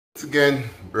Once again,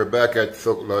 we're back at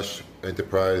SilkLush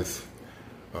Enterprise.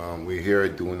 We're here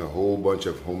doing a whole bunch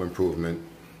of home improvement.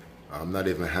 I'm not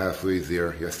even halfway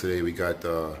there. Yesterday we got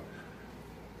a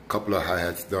couple of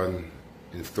hi-hats done,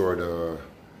 installed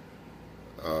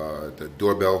the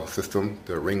doorbell system,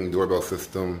 the Ring doorbell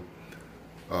system,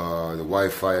 the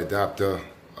Wi-Fi adapter,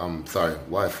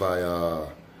 Wi-Fi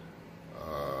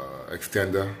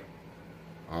extender,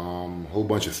 whole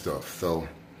bunch of stuff. So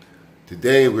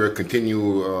today we're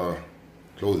continue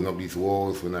closing up these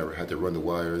walls when I had to run the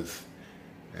wires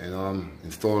and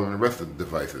installing the rest of the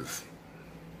devices.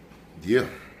 Yeah.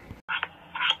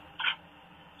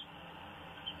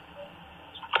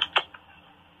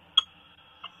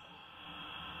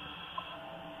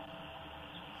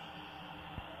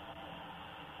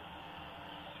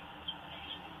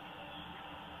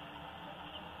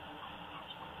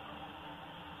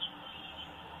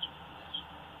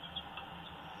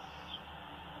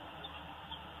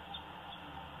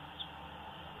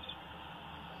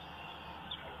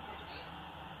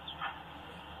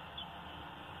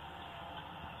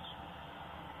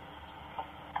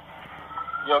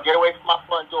 Yo, get away from my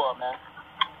front door, man.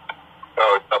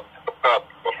 Oh, it's up.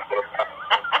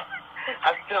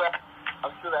 I'm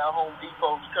still at Home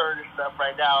Depot turning stuff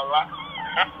right now, right?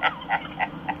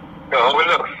 How it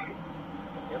looks?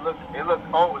 It looks,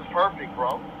 oh, it's perfect,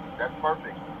 bro. That's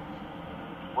perfect.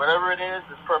 Whatever it is,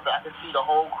 it's perfect. I can see the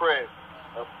whole crib.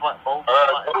 The front, both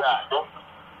front and side.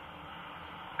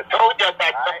 I told you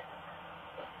that. Right.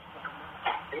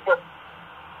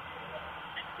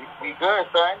 We good,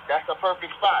 son. That's a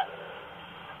perfect spot.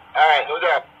 Alright, no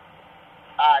doubt.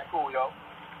 Alright, cool, yo.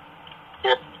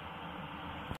 Yeah.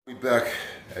 We back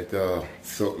at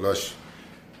SilkLush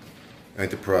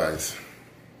Enterprise.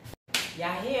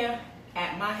 Y'all here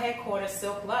at my headquarters,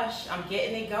 SilkLush. I'm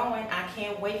getting it going. I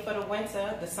can't wait for the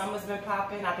winter. The summer's been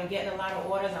popping. I've been getting a lot of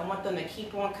orders. I want them to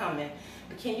keep on coming.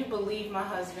 But can you believe my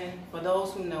husband? For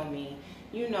those who know me,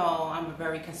 you know I'm a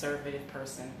very conservative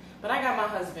person. But I got my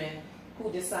husband who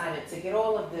decided to get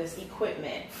all of this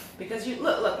equipment because you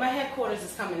look, my headquarters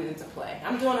is coming into play.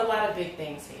 I'm doing a lot of big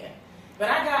things here.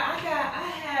 But I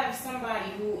have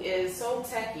somebody who is so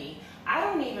techie, I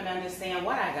don't even understand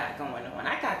what I got going on.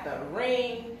 I got the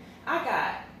Ring, do I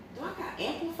got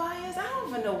amplifiers? I don't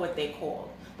even know what they call.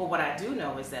 But what I do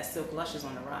know is that SilkLush is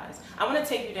on the rise. I want to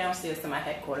take you downstairs to my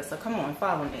headquarters, so come on,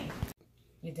 follow me.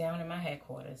 You're down in my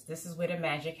headquarters. This is where the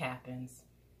magic happens.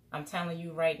 I'm telling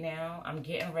you right now, I'm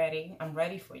getting ready. I'm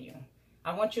ready for you.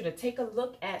 I want you to take a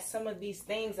look at some of these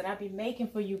things that I've been making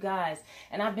for you guys.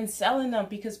 And I've been selling them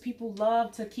because people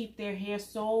love to keep their hair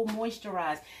so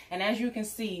moisturized. And as you can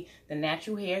see, the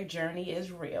natural hair journey is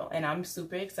real. And I'm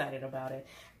super excited about it.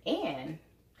 And,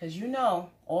 because you know,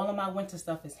 all of my winter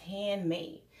stuff is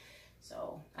handmade.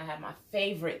 So I have my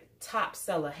favorite top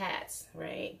seller hats,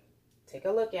 right? Take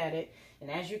a look at it. And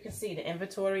as you can see, the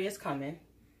inventory is coming.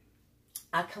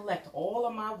 I collect all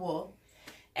of my wool.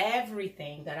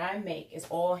 Everything that I make is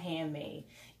all handmade.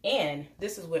 And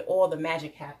this is where all the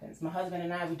magic happens. My husband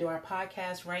and I, we do our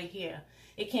podcast right here.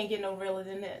 It can't get no realer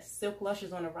than this. SilkLush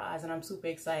is on the rise, and I'm super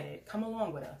excited. Come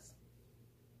along with us.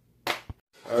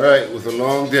 All right, it was a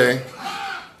long day.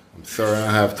 I'm sorry I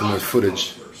don't have too much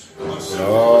footage. But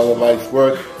all the lights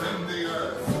work.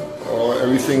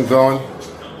 Everything's on.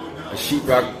 I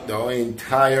sheetrock the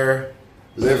entire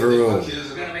living room.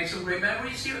 We're gonna make some great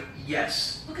memories here.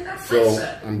 Yes. Look at that. So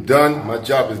I'm done. My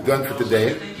job is done for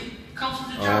today.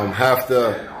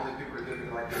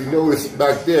 If you notice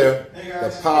back there, the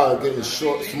pile is getting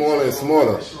smaller and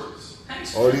smaller.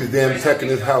 All these damn tech in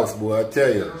this house, boy, I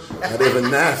tell you. Not even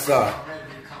NASA.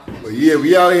 But yeah,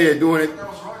 we out here doing it.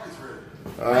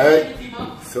 Alright.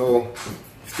 So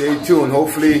stay tuned.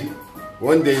 Hopefully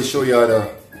one day show y'all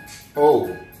the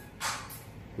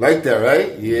like that,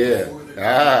 right? Yeah.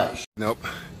 Nope.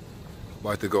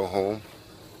 About to go home.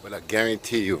 But I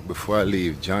guarantee you, before I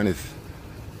leave, John is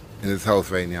in his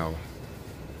house right now,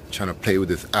 trying to play with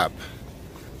this app.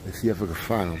 Let's see if I can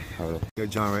find him. Hold up. Look at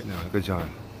John right now. Look at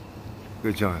John.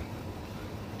 Look at John.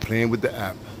 Playing with the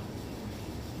app.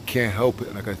 Can't help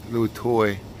it. Like a little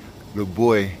toy, little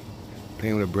boy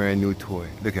playing with a brand new toy.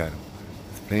 Look at him.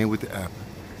 He's playing with the app.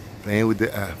 Playing with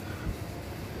the app.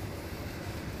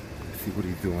 Let's see what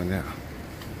he's doing now.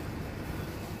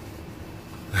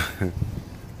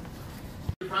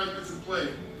 Practice and play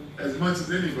as much as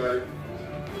anybody.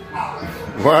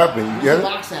 What happened? You get it?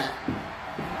 Box hat.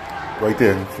 Right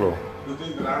there in the floor. The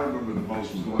thing that I remember the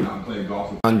most was going out and playing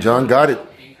golf with John got it.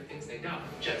 For things they don't.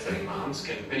 Jet-setting moms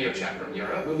can video chat from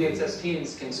Europe. Movie-obsessed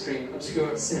teens can stream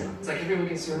obscure cinema. It's like everyone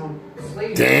gets their own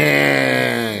flavor.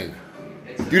 Dang.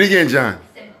 Do it again, John.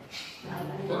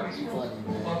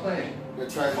 play.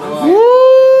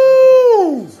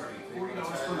 Woo!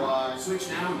 Switch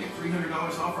now and get $300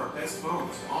 off our best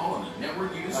phones, all on the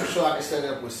network you deserve. I'm sure I can set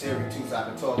it up with Siri too, so I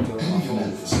can talk to her on my Andy phone.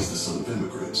 Memphis is the son of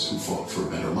immigrants who fought for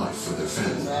a better life for their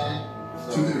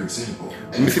family. Through their example,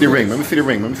 Let me see the ring. Let me see the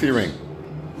ring. Let me see the ring.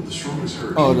 with the strongest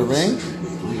hurricane Oh, the of the ring? century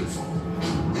made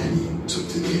landfall, Andy took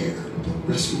to the air,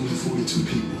 rescuing 42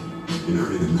 people and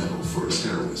earning a medal for his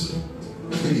heroism.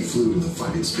 Andy flew with a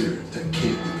fighting spirit that can't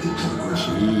be pinned on the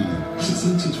ground. Since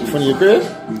 1925, Front of your crib?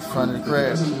 we've Front of the crib. It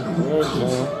doesn't matter what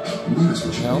color, news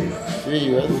what you made of. See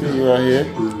you. I see you out here.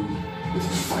 Bird with a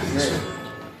fighting spirit.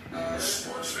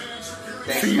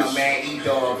 Thanks to my man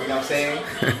E-Dog, you know what I'm saying?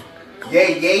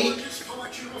 Yay, yay!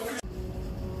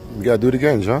 You gotta do it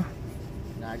again, John.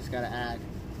 No, I just gotta add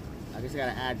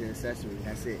the accessory.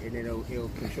 That's it, and then it'll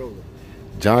control it.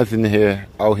 Jonathan here,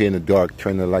 out here in the dark,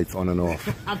 turning the lights on and off.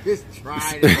 I'm just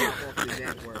trying to get off the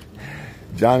network, man.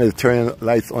 John is turning the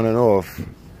lights on and off.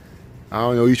 I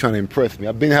don't know, you trying to impress me.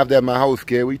 I've been have that at my house,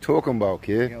 kid. What you talking about,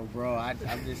 kid? Yo, bro, I'm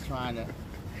just trying to.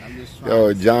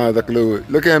 Yo, John's like a little.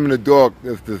 Look at him in the dark,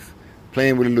 just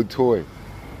playing with a little toy.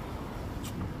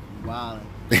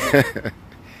 Wildin'.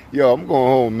 Yo, I'm going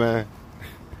home, man.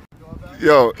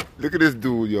 Yo, look at this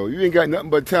dude, yo. You ain't got nothing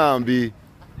but time, B. You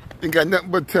ain't got nothing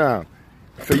but time.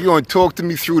 So you gonna talk to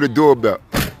me through the doorbell.